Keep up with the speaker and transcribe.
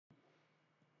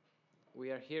We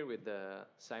are here with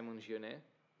Simon Gionet,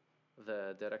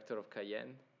 the director of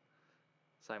Cayenne.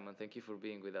 Simon, thank you for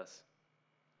being with us.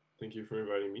 Thank you for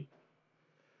inviting me.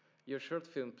 Your short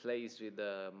film plays with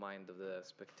the mind of the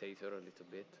spectator a little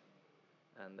bit,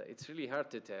 and it's really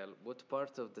hard to tell what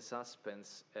part of the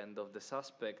suspense and of the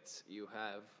suspects you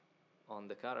have on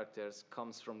the characters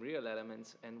comes from real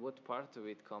elements, and what part of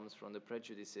it comes from the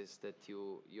prejudices that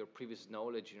your previous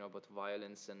knowledge, about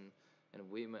violence and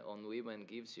women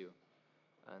gives you.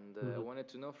 And I Mm-hmm. wanted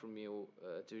to know from you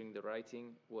during the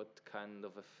writing what kind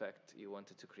of effect you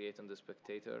wanted to create on the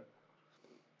spectator.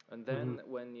 And Mm-hmm. then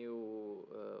when you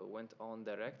went on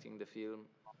directing the film,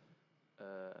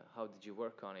 how did you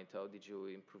work on it? How did you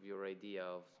improve your idea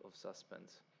of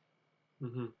suspense?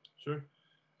 Mm-hmm. Sure.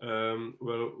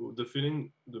 Well, the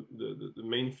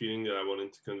main feeling that I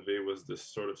wanted to convey was this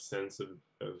sort of sense of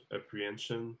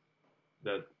apprehension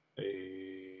that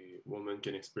a woman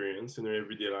can experience in her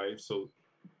everyday life. So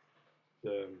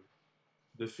the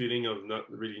the feeling of not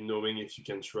really knowing if you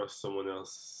can trust someone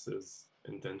else's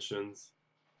intentions,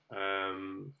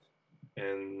 um,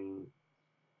 and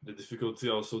the difficulty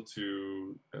also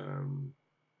to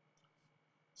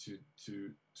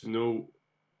know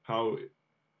how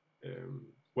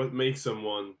what makes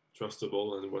someone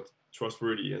trustable and what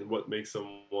trustworthy and what makes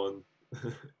someone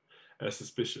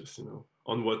suspicious,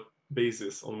 on what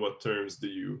basis, on what terms do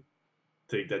you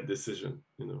take that decision,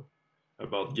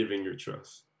 about giving your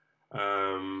trust.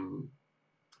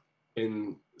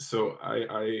 And so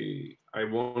I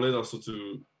wanted also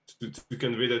to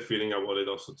convey that feeling. I wanted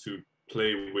also to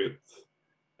play with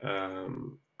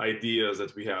ideas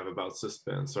that we have about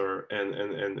suspense, or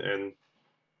and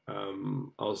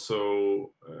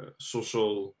also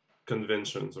social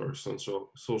conventions or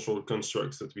social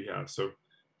constructs that we have. So,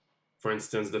 for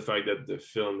instance, the fact that the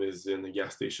film is in a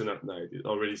gas station at night, it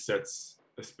already sets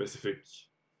a specific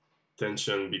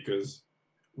tension because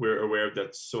we're aware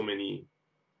that so many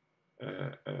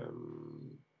uh,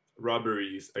 um,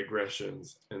 robberies,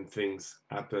 aggressions, and things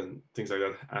like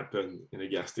that happen in a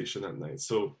gas station at night.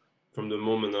 So, from the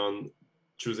moment on,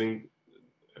 choosing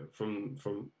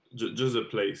just the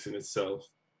place in itself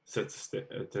sets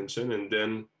attention, and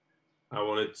then I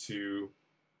wanted to.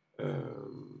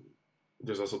 Um,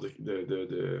 there's also the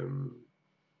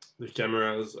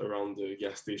cameras around the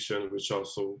gas station, which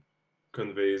also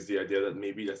conveys the idea that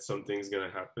maybe that something's gonna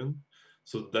happen.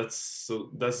 So that's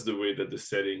the way that the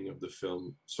setting of the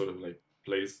film sort of like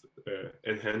plays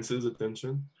enhances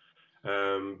attention,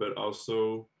 but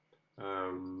also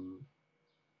um,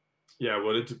 yeah, I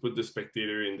wanted to put the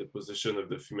spectator in the position of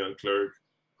the female clerk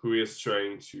who is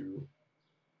trying to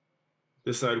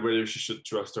decide whether she should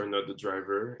trust or not the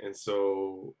driver. And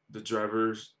so the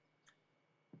driver,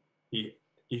 he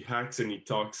he hacks and he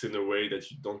talks in a way that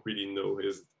you don't really know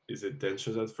his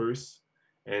intentions at first.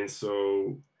 And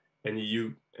so and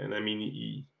I mean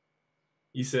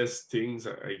he says things,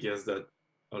 I guess, that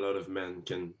a lot of men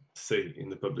can say in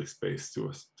the public space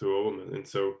to a woman. And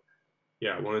so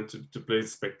yeah, I wanted to play the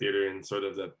spectator in sort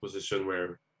of that position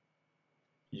where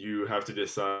you have to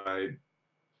decide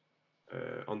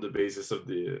on the basis of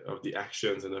the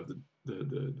actions and of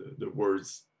the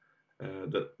words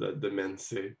that the men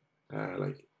say.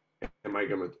 Like, am I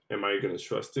gonna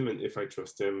trust him? And if I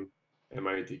trust him, am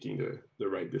I taking the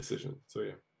right decision? So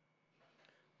yeah.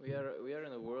 We are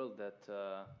in a world that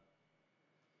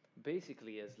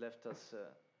basically has left us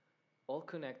all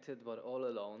connected but all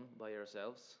alone by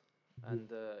ourselves. Mhm.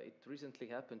 And it recently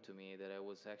happened to me that I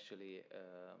was actually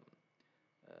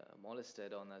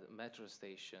molested on a metro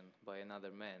station by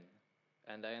another man.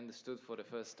 And I understood for the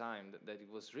first time that it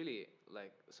was really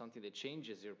like something that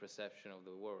changes your perception of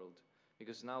the world.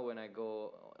 Because now when I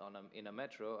go in a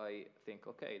metro, I think,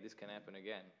 okay, this can happen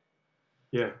again.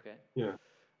 Yeah, Okay. yeah.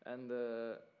 And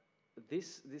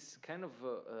this kind of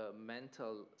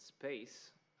mental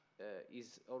space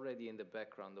is already in the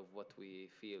background of what we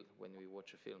feel when we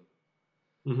watch a film.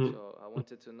 Hmm. So I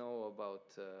wanted to know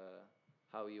about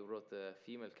how you wrote the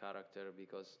female character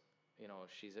because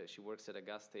she works at a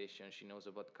gas station. She knows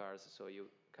about cars, so you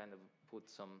kind of put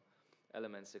some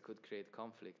elements that could create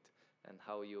conflict, and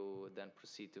how you then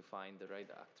proceed to find the right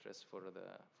actress for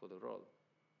the role.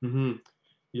 Hmm.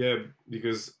 Yeah,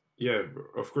 because yeah,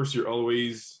 of course you're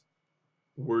always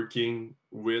working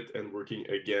with and working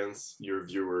against your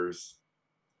viewers'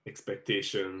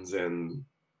 expectations and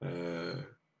uh,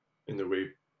 in a way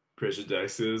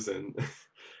prejudices and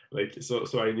like so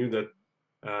I knew that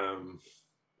um,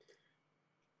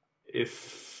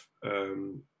 if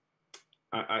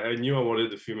I knew I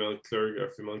wanted a female clerk, a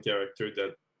female character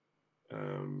that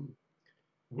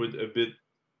would a bit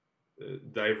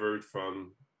divert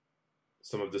from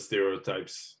some of the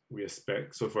stereotypes we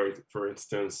expect. So for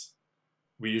instance,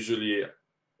 we usually,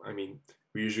 I mean,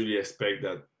 we usually expect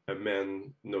that a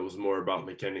man knows more about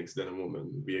mechanics than a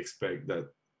woman. We expect that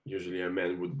usually a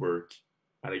man would work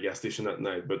at a gas station at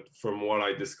night. But from what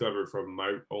I discovered from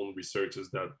my own research is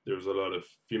that there's a lot of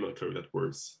female clerk that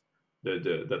works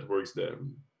the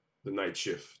night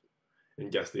shift in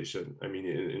gas station. I mean,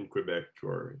 in Quebec,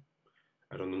 or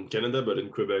I don't know in Canada, but in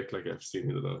Quebec, like I've seen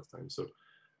it a lot of times. So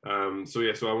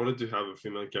I wanted to have a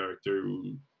female character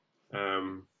who,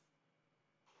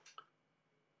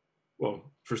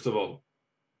 well, first of all,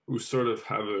 who sort of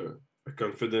have a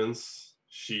confidence.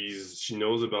 She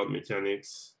knows about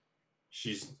mechanics.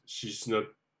 She's not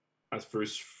at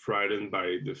first frightened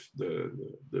by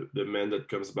the man that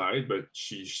comes by, but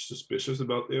she's suspicious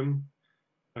about him.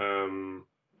 Um,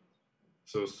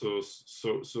 so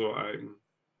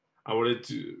I wanted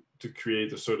to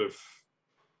create a sort of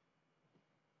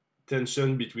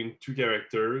tension between two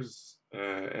characters,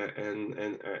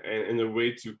 and a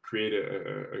way to create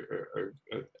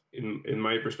in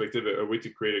my perspective, a way to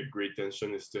create a great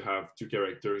tension is to have two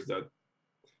characters that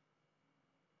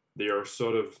they are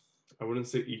sort of, I wouldn't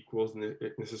say equals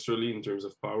necessarily in terms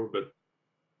of power, but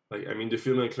like, I mean, the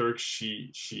female clerk,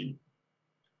 she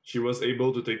was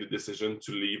able to take the decision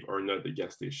to leave or not the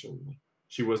gas station.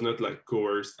 She was not like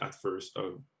coerced at first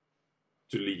of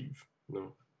to leave. You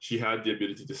know, she had the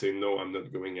ability to say no, I'm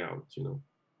not going out. You know,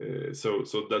 so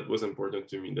that was important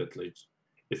to me. That like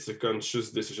it's a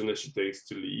conscious decision that she takes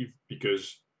to leave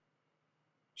because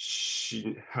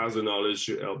she has the knowledge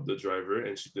to help the driver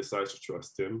and she decides to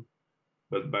trust him.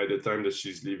 But by the time that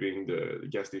she's leaving the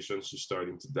gas station, she's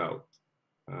starting to doubt.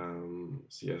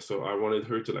 So I wanted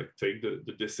her to like take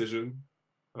the decision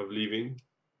of leaving,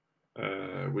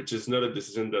 which is not a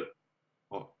decision that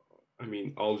I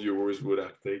mean all viewers would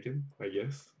have taken, I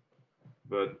guess.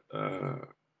 But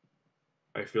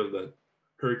I feel that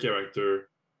her character,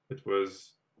 it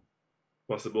was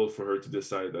possible for her to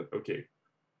decide that, okay,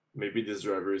 maybe this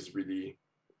driver is really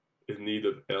in need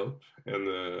of help, and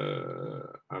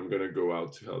I'm gonna go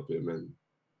out to help him, and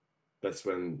that's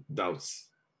when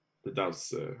the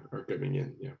doubts are coming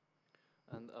in. Yeah.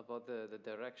 And about the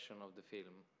direction of the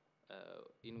film,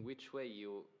 in which way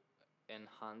you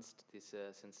enhanced this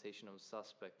sensation of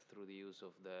suspect through the use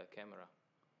of the camera?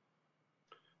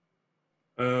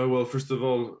 Well, first of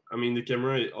all, I mean the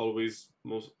camera always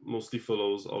mostly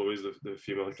follows always the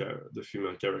female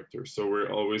character. So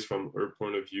we're always from her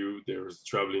point of view. There's a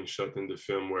traveling shot in the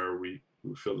film where we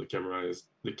feel the camera is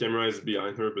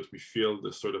behind her, but we feel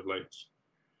the sort of like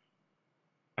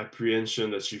apprehension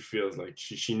that she feels. Like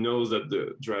she knows that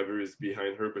the driver is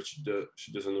behind her, but she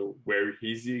doesn't know where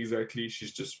he's exactly.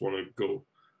 She's just want to go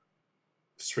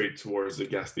straight towards the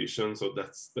gas station. So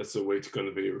that's a way to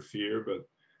convey her fear, but.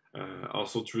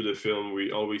 Also through the film,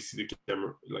 we always see the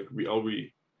camera, like we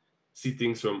always see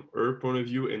things from her point of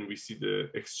view, and we see the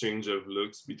exchange of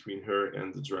looks between her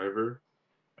and the driver.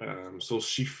 So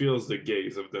she feels the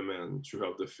gaze of the man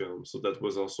throughout the film. So that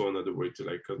was also another way to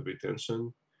like convey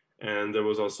tension. And there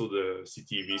was also the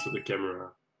CTV, so the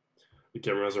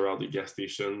cameras around the gas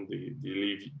station. They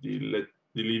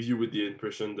leave you with the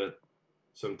impression that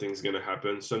something's gonna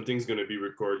happen, something's gonna be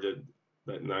recorded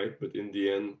that night, but in the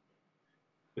end,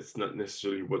 it's not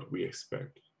necessarily what we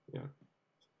expect. Yeah.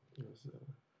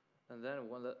 And then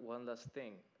one last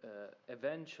thing.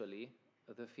 Eventually,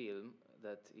 the film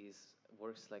that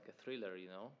works like a thriller,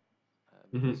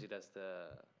 because it has the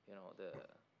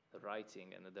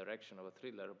writing and the direction of a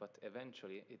thriller, but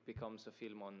eventually it becomes a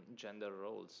film on gender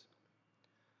roles,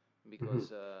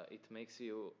 because it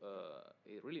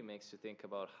really makes you think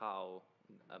about how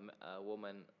a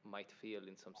woman might feel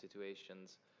in some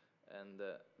situations, and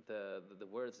the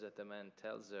words that the man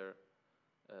tells her,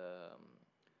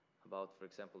 about, for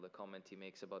example, the comment he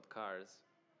makes about cars,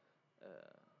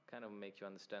 kind of make you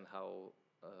understand how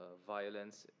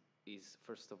violence is,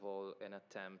 first of all, an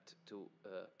attempt to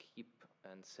keep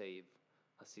and save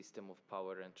a system of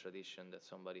power and tradition that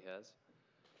somebody has.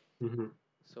 Mm-hmm.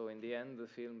 So in the end, the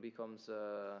film becomes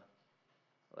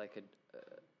like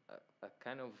a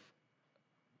kind of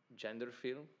gender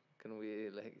film. Can we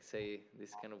like say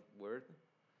this kind of word?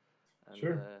 And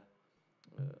Sure.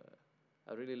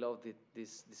 I really loved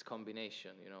this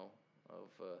combination, of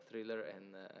thriller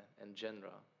and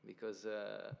genre, because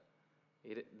the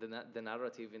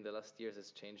narrative in the last years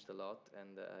has changed a lot,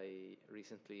 and I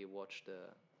recently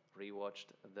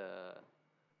rewatched the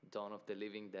Dawn of the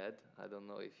Living Dead. I don't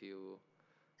know if you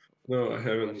No, I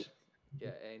haven't. watch.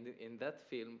 Yeah, and in that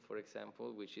film, for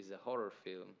example, which is a horror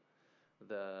film,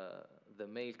 the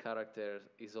male character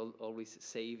is always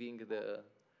saving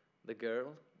the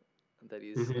girl, that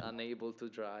is Hmm. unable to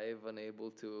drive,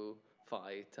 unable to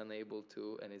fight, unable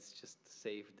to, and it's just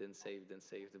saved and saved and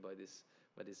saved by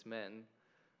this man.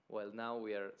 Well, now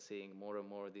we are seeing more and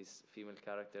more these female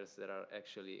characters that are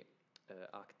actually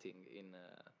acting in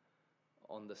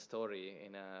on the story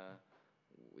in a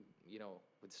with,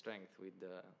 with strength with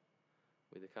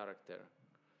the character.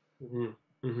 Hmm.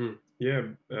 Hmm.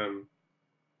 Yeah.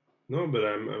 No, but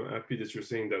I'm happy that you're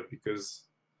saying that, because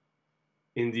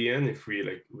in the end, if we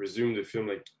like resume the film,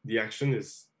 like the action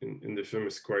is in the film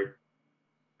is quite,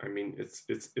 I mean,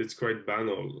 it's quite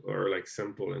banal or like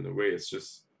simple in a way. It's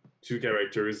just two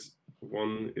characters.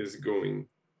 One is going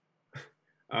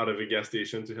out of a gas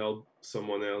station to help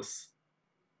someone else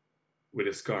with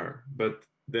his car. But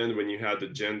then when you had the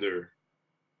gender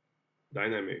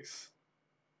dynamics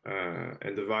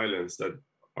and the violence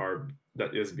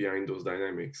that is behind those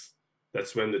dynamics,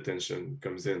 that's when the tension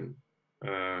comes in.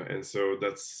 And so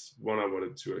that's one I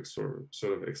wanted to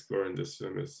sort of explore in this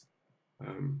film is,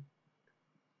 um,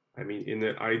 I mean, in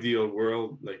an ideal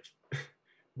world, like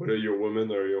whether you're a woman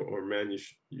or man,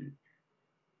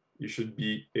 you should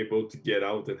be able to get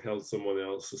out and help someone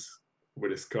else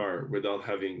with his car without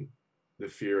having the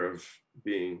fear of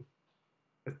being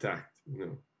attacked, you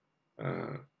know.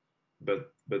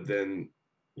 But then,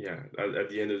 yeah, at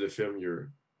the end of the film,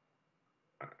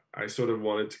 I sort of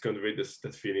wanted to convey this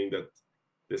that feeling that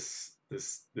this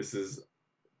this this is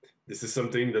this is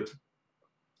something that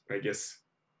I guess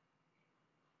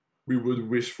we would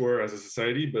wish for as a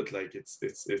society, but like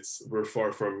it's we're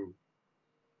far from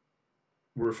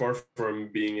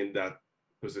being in that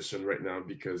position right now,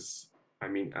 because I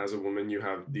mean, as a woman, you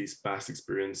have these past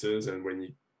experiences, and when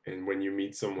you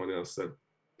meet someone else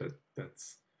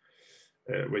that's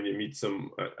when you meet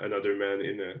another man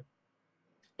in a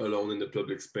alone in the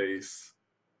public space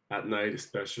at night,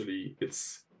 especially,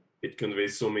 it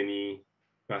conveys so many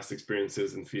past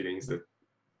experiences and feelings that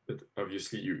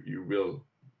obviously you will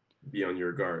be on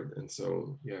your guard. And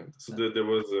so yeah, so And, there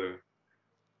was a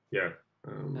yeah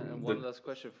and that one last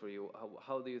question for you: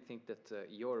 how do you think that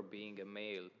your being a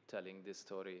male telling this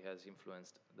story has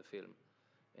influenced the film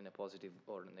in a positive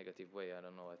or negative way? I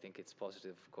don't know. I think it's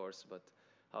positive, of course, but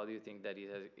how do you think that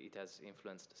it has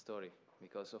influenced the story?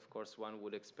 Because of course one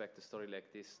would expect a story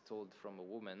like this told from a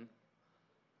woman,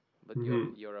 but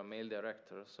mhm. you're a male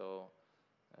director, so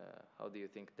how do you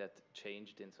think that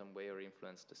changed in some way or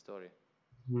influenced the story?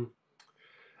 Mhm.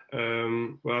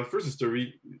 Well, first the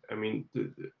story. I mean,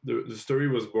 the story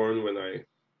was born when I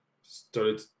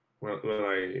started when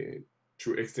I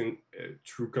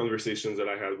through conversations that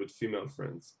I had with female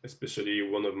friends, especially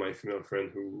one of my female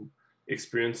friend who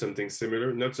experienced something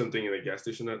similar, not something in a gas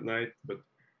station at night, but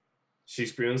she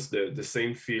experienced the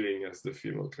same feeling as the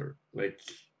female clerk, like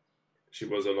she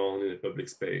was alone in a public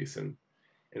space, and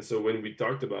so when we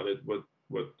talked about it,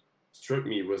 what struck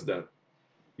me was that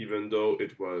even though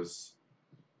it was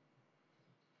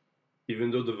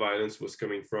even though the violence was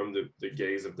coming from the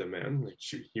gaze of the man, like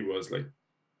he was like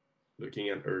looking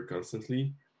at her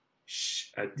constantly,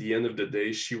 at the end of the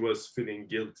day, she was feeling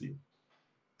guilty.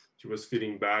 She was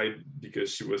feeling bad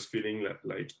because she was feeling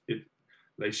like it,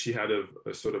 like she had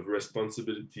a sort of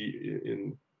responsibility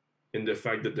in the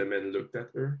fact that the man looked at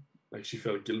her. Like she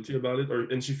felt guilty about it, or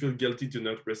and she felt guilty to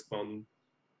not respond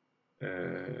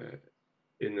uh,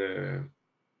 in a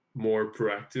more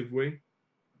proactive way.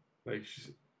 Like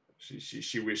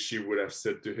she wished she would have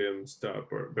said to him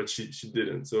stop, or but she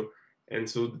didn't. So and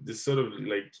so this sort of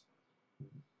like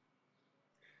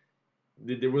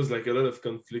there was like a lot of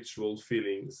conflictual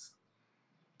feelings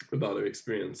about her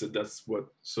experience. And that's what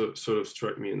sort of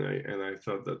struck me, and I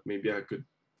thought that maybe I could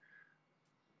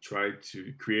try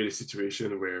to create a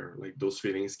situation where like those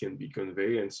feelings can be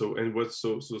conveyed. And so and what's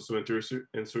so to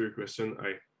answer your question,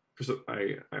 I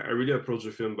really approached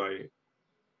the film by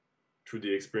through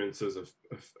the experiences of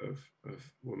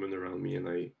women around me, and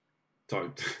I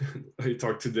talked I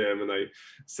talked to them, and I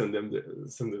send them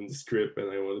the script,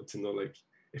 and I wanted to know like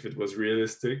if it was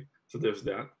realistic. So there's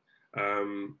that.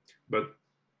 Um, but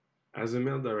as a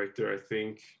male director, I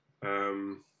think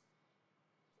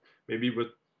maybe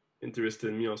what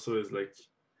interested me also is like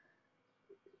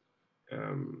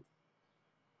um,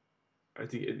 I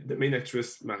think the main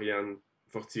actress Marianne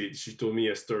Fortier, she told me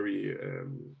a story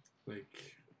like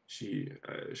she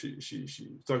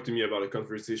talked to me about a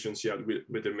conversation she had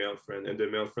with a male friend, and the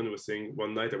male friend was saying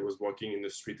one night I was walking in the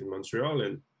street in Montreal,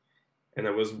 and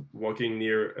I was walking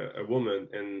near a woman,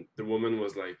 and the woman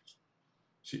was like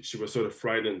she was sort of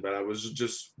frightened, but I was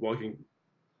just walking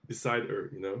beside her,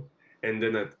 you know, and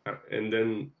then and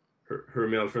then her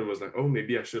male friend was like, oh,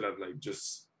 maybe I should have like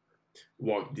just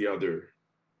walked the other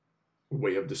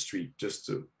way of the street just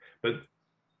to, But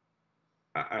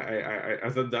I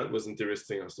thought that was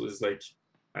interesting also. It's like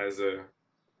as a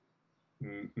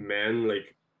man,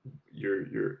 like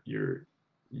you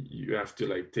have to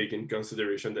like take in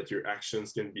consideration that your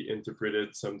actions can be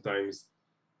interpreted sometimes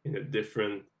in a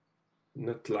different,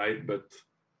 not light, but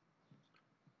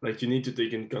like you need to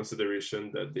take in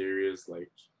consideration that there is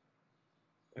like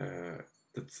uh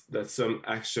that some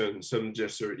action, some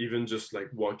gesture, even just like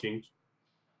walking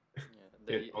Yeah,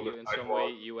 that on the you in some way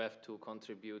sidewalk. you have to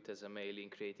contribute as a male in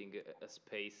creating a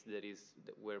space that is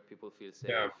where people feel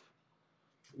Yeah, safe.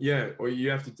 yeah, or you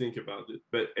have to think about it,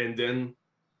 but and then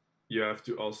you have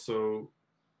to also,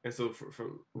 and so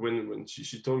when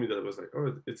she told me that, I was like,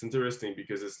 oh, it's interesting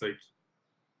because it's like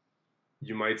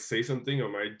you might say something or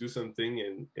might do something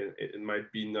and it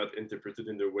might be not interpreted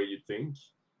in the way you think.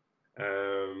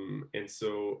 And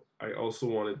so I also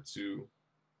wanted to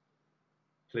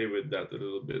play with that a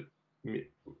little bit.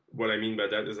 What I mean by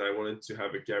that is I wanted to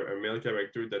have a male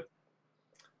character that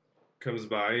comes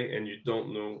by and you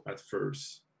don't know at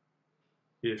first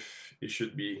if it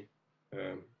should be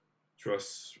um,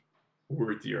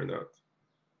 trustworthy or not.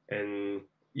 And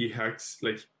he acts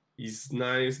like he's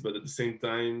nice, but at the same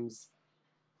time,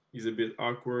 he's a bit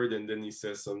awkward. And then he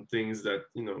says some things that,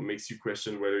 you know, makes you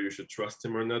question whether you should trust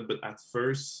him or not. But at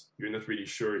first, you're not really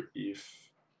sure if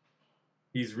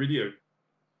he's really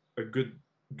a good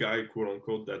guy, quote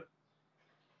unquote, that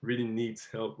really needs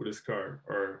help with his car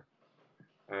or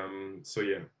so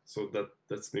yeah, so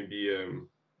that's maybe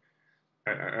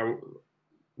I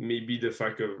maybe the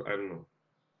fact of, I don't know,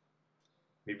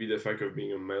 maybe the fact of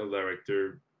being a male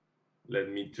director led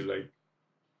me to like,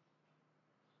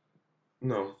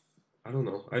 no, I don't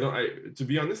know, I don't, I to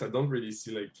be honest, I don't really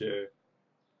see like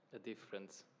A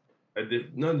difference.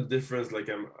 not a difference. Like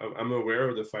I'm aware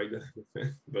of the fact that I'm a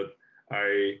fan, but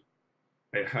I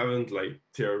I haven't like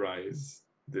theorized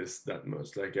this that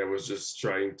much. Like I was just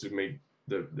trying to make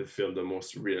the film the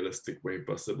most realistic way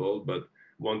possible. But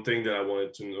one thing that I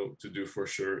wanted to know to do for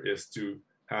sure is to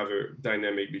have a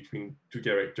dynamic between two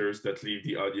characters that leave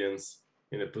the audience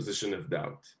in a position of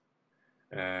doubt.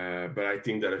 But I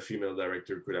think that a female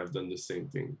director could have done the same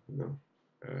thing. You know,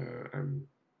 I'm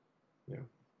yeah.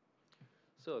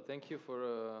 So thank you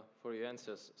for your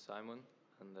answers, Simon,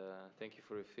 and thank you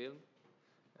for your film.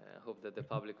 I hope that the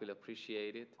public will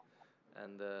appreciate it,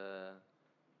 and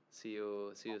see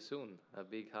you soon. A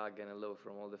big hug and hello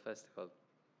from all the festival.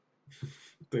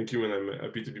 Thank you, and I'm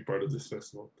happy to be part of this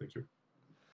festival. Thank you.